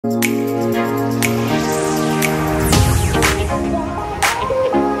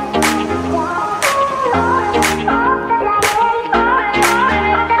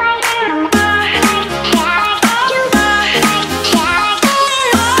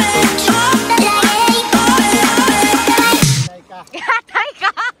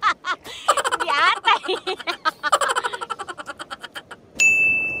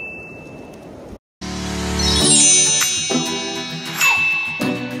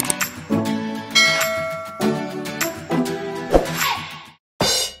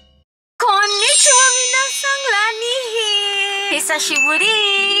Konnichiwa, minna-san, Lanie here! Hisashiburi!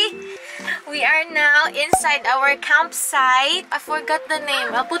 We are now inside our campsite. I forgot the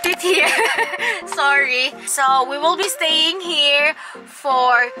name. I'll put it here. Sorry. So, we will be staying here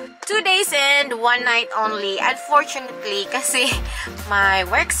for 2 days and 1 night only. Unfortunately, kasi my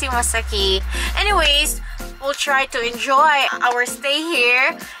work si Masaki. Anyways, we'll try to enjoy our stay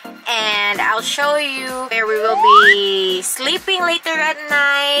here. And I'll show you where we will be sleeping later at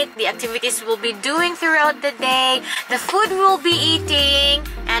night, the activities we'll be doing throughout the day, the food we'll be eating,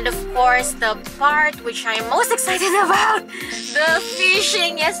 and of course, the part which I'm most excited about, the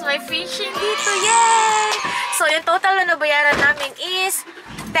fishing. Yes, my fishing dito. Yay! So, yung total na nabayaran namin is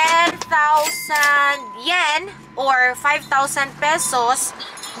 10,000 yen or 5,000 pesos.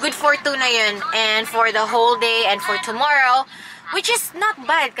 Good for 2 na yun. And for the whole day and for tomorrow, which is not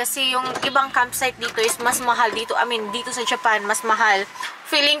bad kasi yung ibang campsite dito is mas mahal dito. I mean, dito sa Japan, mas mahal.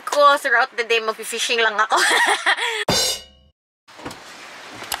 Feeling ko throughout the day, mag-fishing lang ako.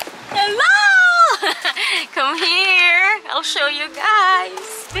 Hello! Come here! I'll show you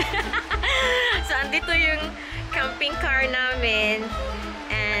guys. So, andito yung camping car namin.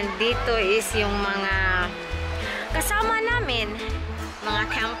 And dito is yung mga kasama namin. Mga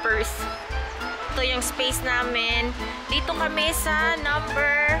campers. Ito yung space namin. Dito kami sa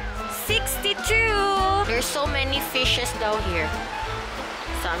number 62. There's so many fishes down here.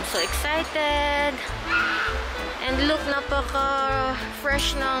 So I'm so excited. And look,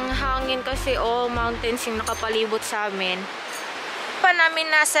 napaka-fresh ng hangin kasi mountains yung nakapalibot sa amin. Pa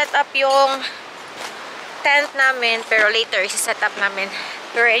namin na-set up yung tent namin. Pero later, isi-set up namin.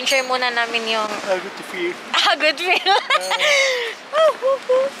 Pero enjoy muna namin yung... good feel. Good feel.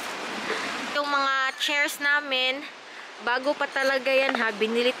 Yung mga chairs namin, bago pa talaga yan ha,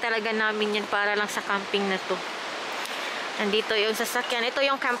 binili talaga namin yan para lang sa camping na to. Nandito yung sasakyan. Ito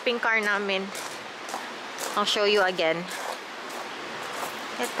yung camping car namin. I'll show you again.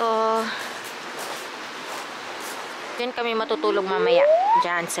 Ito. Diyan kami matutulog mamaya.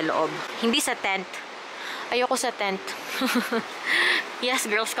 Diyan sa loob. Hindi sa tent. Ayoko sa tent. Yes,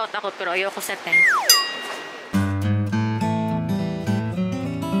 Girl Scout ako pero ayoko sa tent.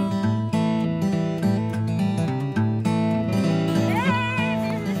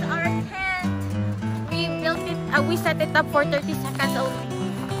 We set it up for 30 seconds only.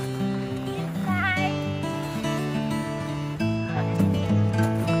 Inside.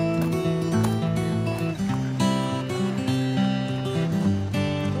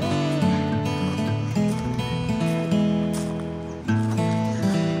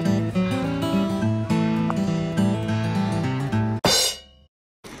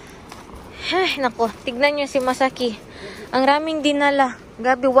 Ay, nako. Tignan nyo si Masaki. Ang raming dinala.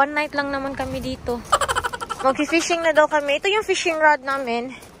 Gabi, 1 night lang naman kami dito. Mag-fishing na daw kami. Ito yung fishing rod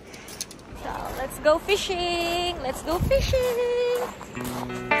namin. So, let's go fishing! Let's go fishing!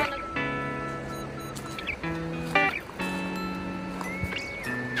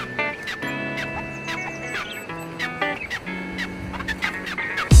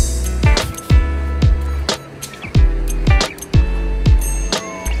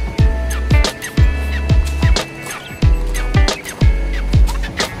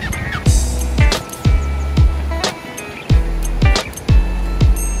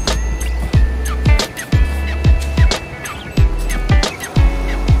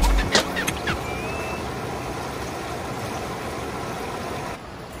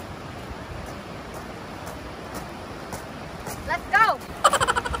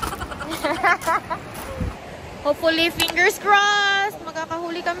 Hopefully, fingers crossed,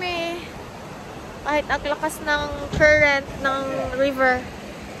 makakahuli kami. Kahit ang lakas ng current ng river.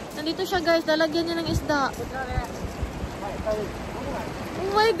 Nandito siya guys, lalagyan niya ng isda.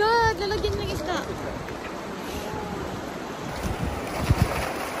 Oh my God, lalagyan niya ng isda.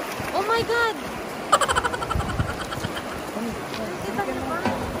 Oh my God.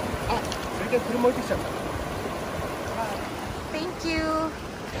 Thank you.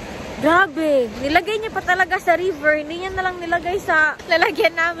 Grabe, nilagay niya pa talaga sa river. Hindi niya na lang nilagay sa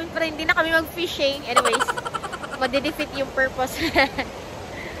lalagyan namin para hindi na kami mag-fishing. Anyways, madidefeat yung purpose.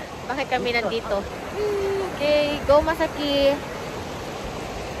 bakit kami nandito. Okay, go Masaki.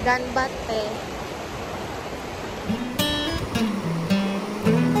 Ganbatte.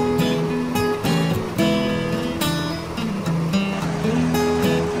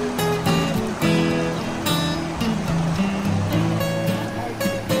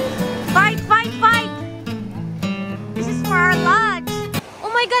 Fight! This is for our lunch.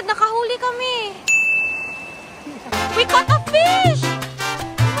 Oh my God, nakahuli kami. We caught a fish!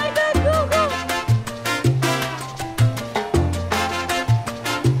 Oh my God, go!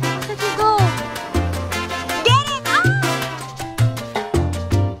 Masaki, go! Get it!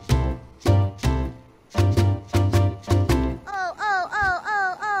 Oh!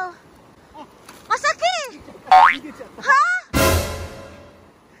 Masaki! Ha?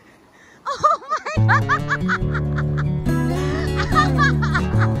 Oh my God!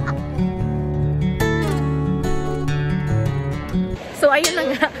 So, ayun na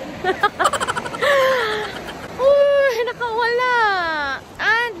nga. Nakawala.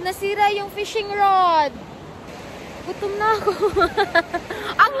 And, nasira yung fishing rod. Gutom na ako.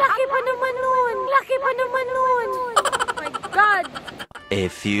 Ang laki pa naman nun. Oh my God. A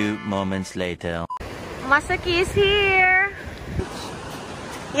few moments later. Masaki is here.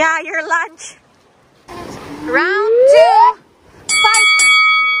 Yeah, your lunch. Round 2. Fight.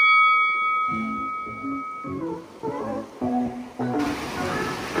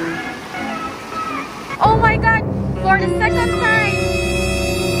 Oh my God! For the second time!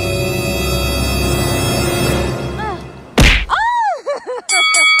 Oh!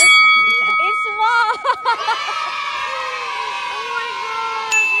 It's small! Oh my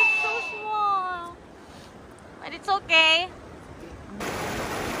God! It's so small! But it's okay.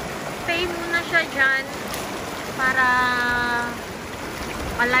 Stay muna siya dyan para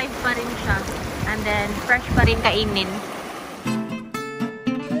alive pa rin siya. And then, fresh pa rin kainin.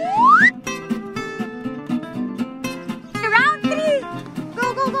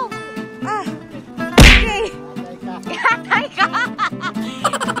 Go! Okay. Yatay ka!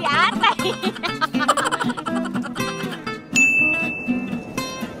 Yatay!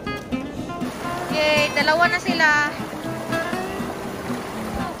 Okay, dalawa na sila.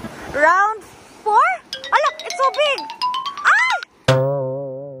 Round 4? Ala, it's so big! Ah!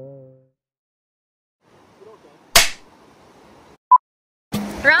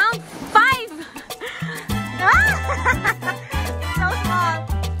 Round 5! Ah! It's so small.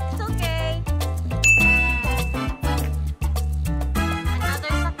 It's okay.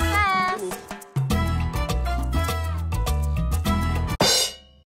 Another success.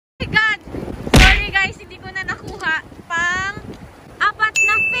 Oh my God! Sorry guys, hindi ko na nakuha. Pang 4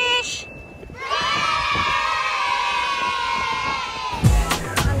 na fish!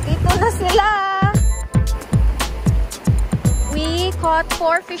 Andito na sila! We caught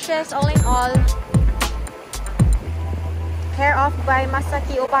 4 fishes all in all. Care of by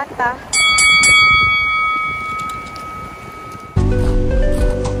Masaki Obata.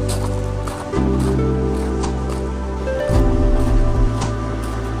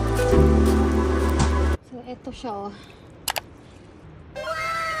 So, ito siya, oh.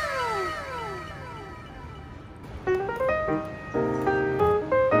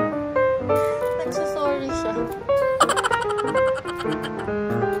 Nagsasorry siya.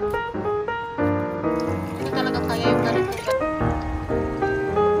 Hindi talaga kaya yung ganito.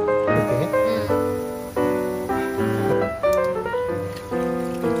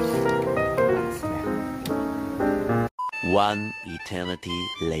 One eternity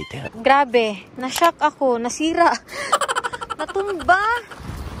later. Grabe, na-shock ako, nasira. Natumba.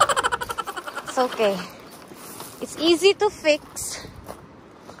 It's okay. It's easy to fix.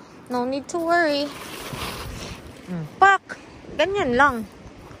 No need to worry. Pak! Ganyan lang.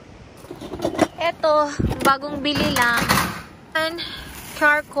 Eto, bagong bili lang. And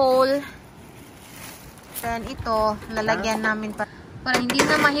charcoal. Then ito, lalagyan namin para hindi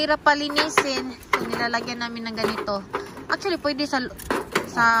na mahirap palinisin. So, nilalagyan namin ng ganito. Actually, pwede sa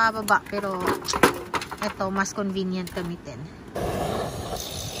baba. Pero, ito, mas convenient gamitin.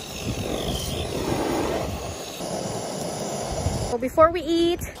 So, before we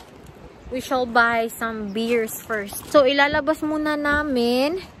eat, we shall buy some beers first. So, ilalabas muna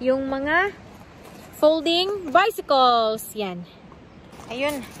namin yung mga folding bicycles. Yan.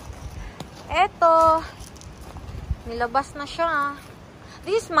 Ayun. Eto. Nilabas na siya.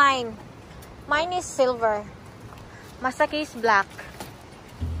 This is mine. Mine is silver. Masaki is black.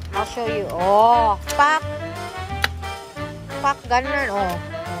 I'll show you. Oh, pak. Pak gunner. Oh.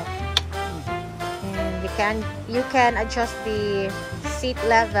 And you can adjust the seat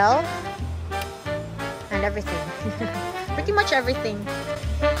level and everything. Pretty much everything.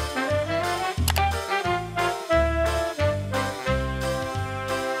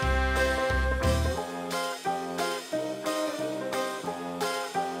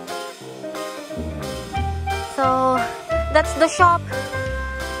 That's the shop.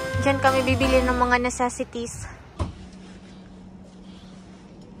 Diyan kami bibili ng mga necessities.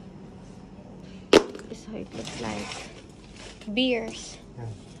 This is how it looks like. Beers.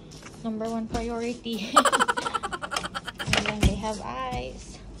 Number 1 priority. And then they have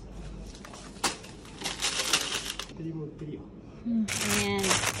ice. And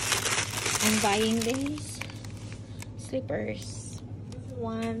I'm buying these slippers.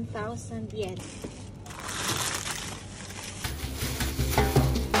 1,000 yen.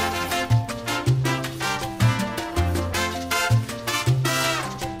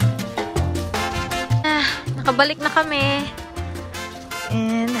 Nakabalik na kami.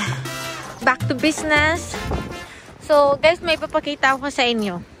 And back to business. So, guys, may papakita ako sa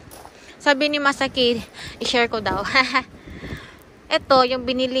inyo. Sabi ni Masaki, i-share ko daw. Ito, yung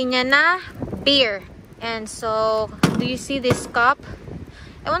binili niya na beer. And so, do you see this cup?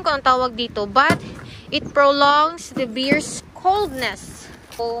 Ewan ko ang tawag dito. But, it prolongs the beer's coldness.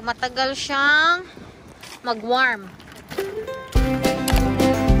 So, matagal siyang mag-warm.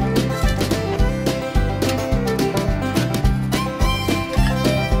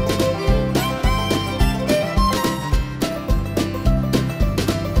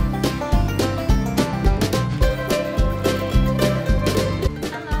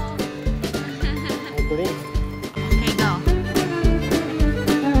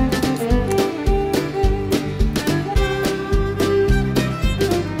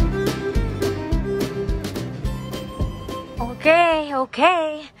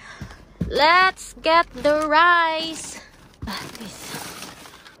 Okay, let's get the rice.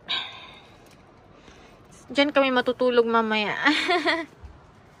 Diyan kami matutulog mamaya.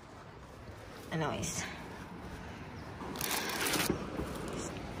 Anyways.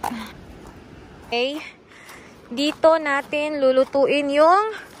 Okay, dito natin lulutuin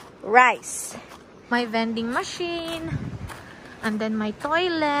yung rice. My vending machine, and then my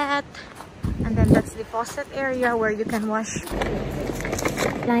toilet. And then that's the faucet area where you can wash.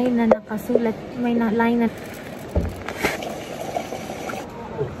 Line na nakasulat. May na line na.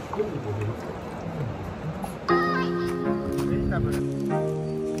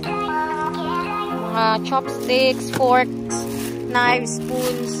 Mga chopsticks, forks, knives,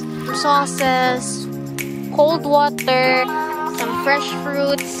 spoons, sauces, cold water, some fresh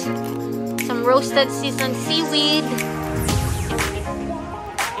fruits, some roasted seasoned seaweed.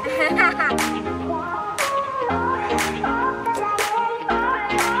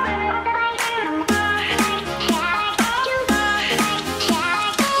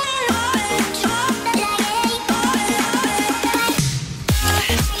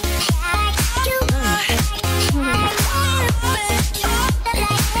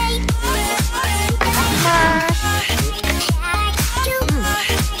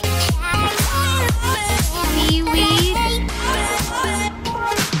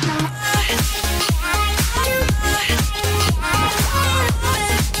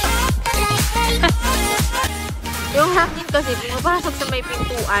 Yung hangin kasi, pumapasok sa may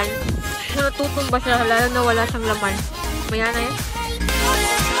pintuan. Natutumba siya, lalo na wala siyang laman. Maya na yun.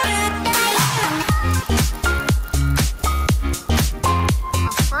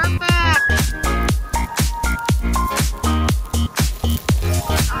 Perfect!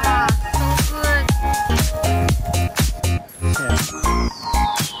 So good!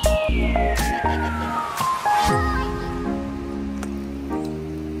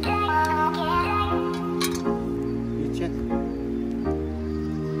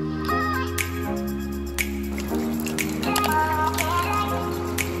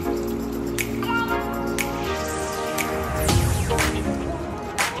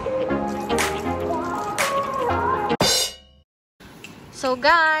 So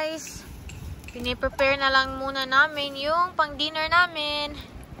guys, piniprepare na lang muna namin yung pang dinner namin.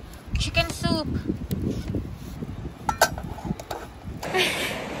 Chicken soup.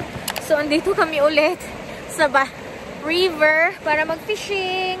 So andito kami ulit sa river para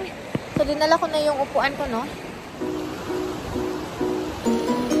mag-fishing. So dinala ko na yung upuan ko, no?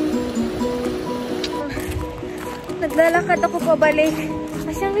 Naglalakad ako pabalik.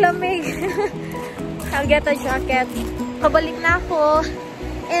 Kasi ang lamig. I'll get a jacket. Pabalik na ako.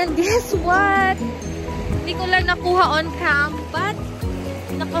 And guess what? Hindi ko lang nakuha on cam. But,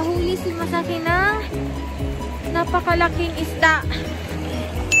 nakahuli si Masaki ng napakalaking isda.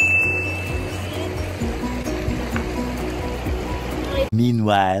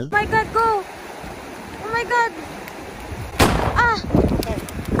 Meanwhile, Oh my God, go! Oh my God! Ah!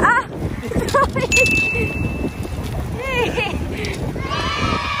 Ah! Hey!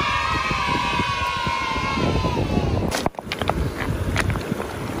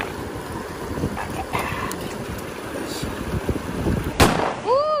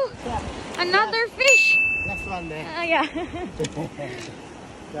 Another fish. Last one there. Yeah.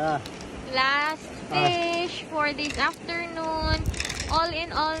 Yeah. Last fish for this afternoon. All in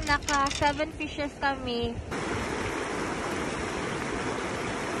all, naka 7 fishes kami.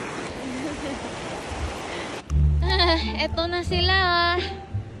 Eto na sila.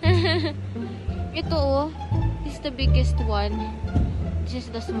 Ito oh. This is the biggest one. This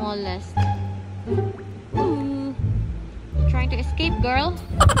is the smallest. Ooh. Trying to escape, girl.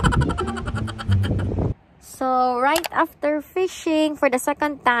 So, right after fishing for the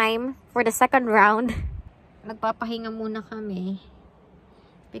second time, for the second round, nagpapahinga muna kami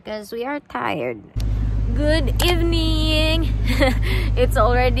because we are tired. Good evening! It's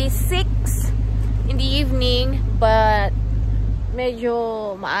already 6 in the evening, but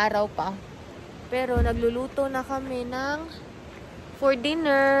medyo maaraw pa. Pero nagluluto na kami for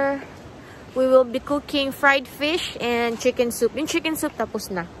dinner. We will be cooking fried fish and chicken soup. Yung chicken soup tapos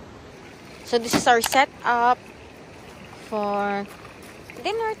na. So this is our setup for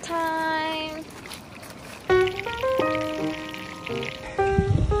dinner time.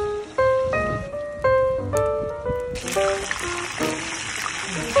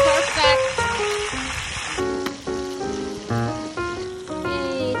 Perfect.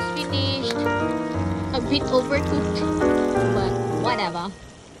 Okay, it's finished. A bit overcooked, but whatever.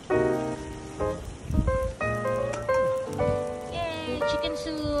 Yay, chicken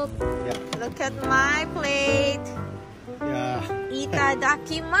soup. Yeah. Look at my plate. Yeah.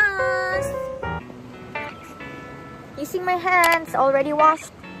 Itadakimasu. Using my hands, already washed.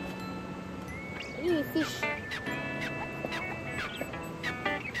 Eee, fish.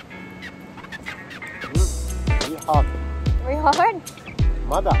 Very hot. Very hard.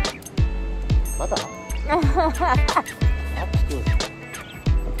 Mada. That's good.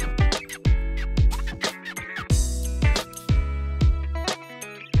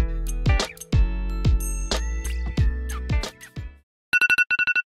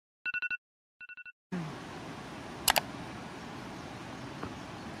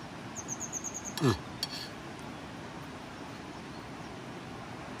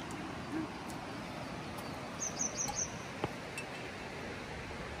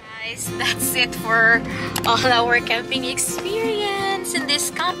 Guys, that's it for all our camping experience in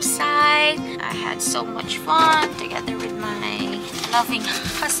this campsite. I had so much fun together with my loving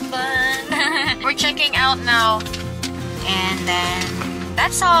husband. We're checking out now. And then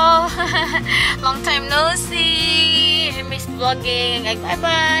that's all. Long time no see. I miss vlogging.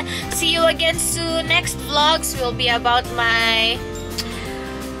 Bye-bye. See you again soon. Next vlogs will be about my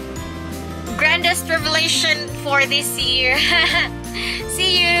grandest revelation for this year.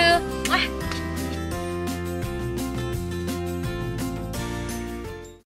 See you.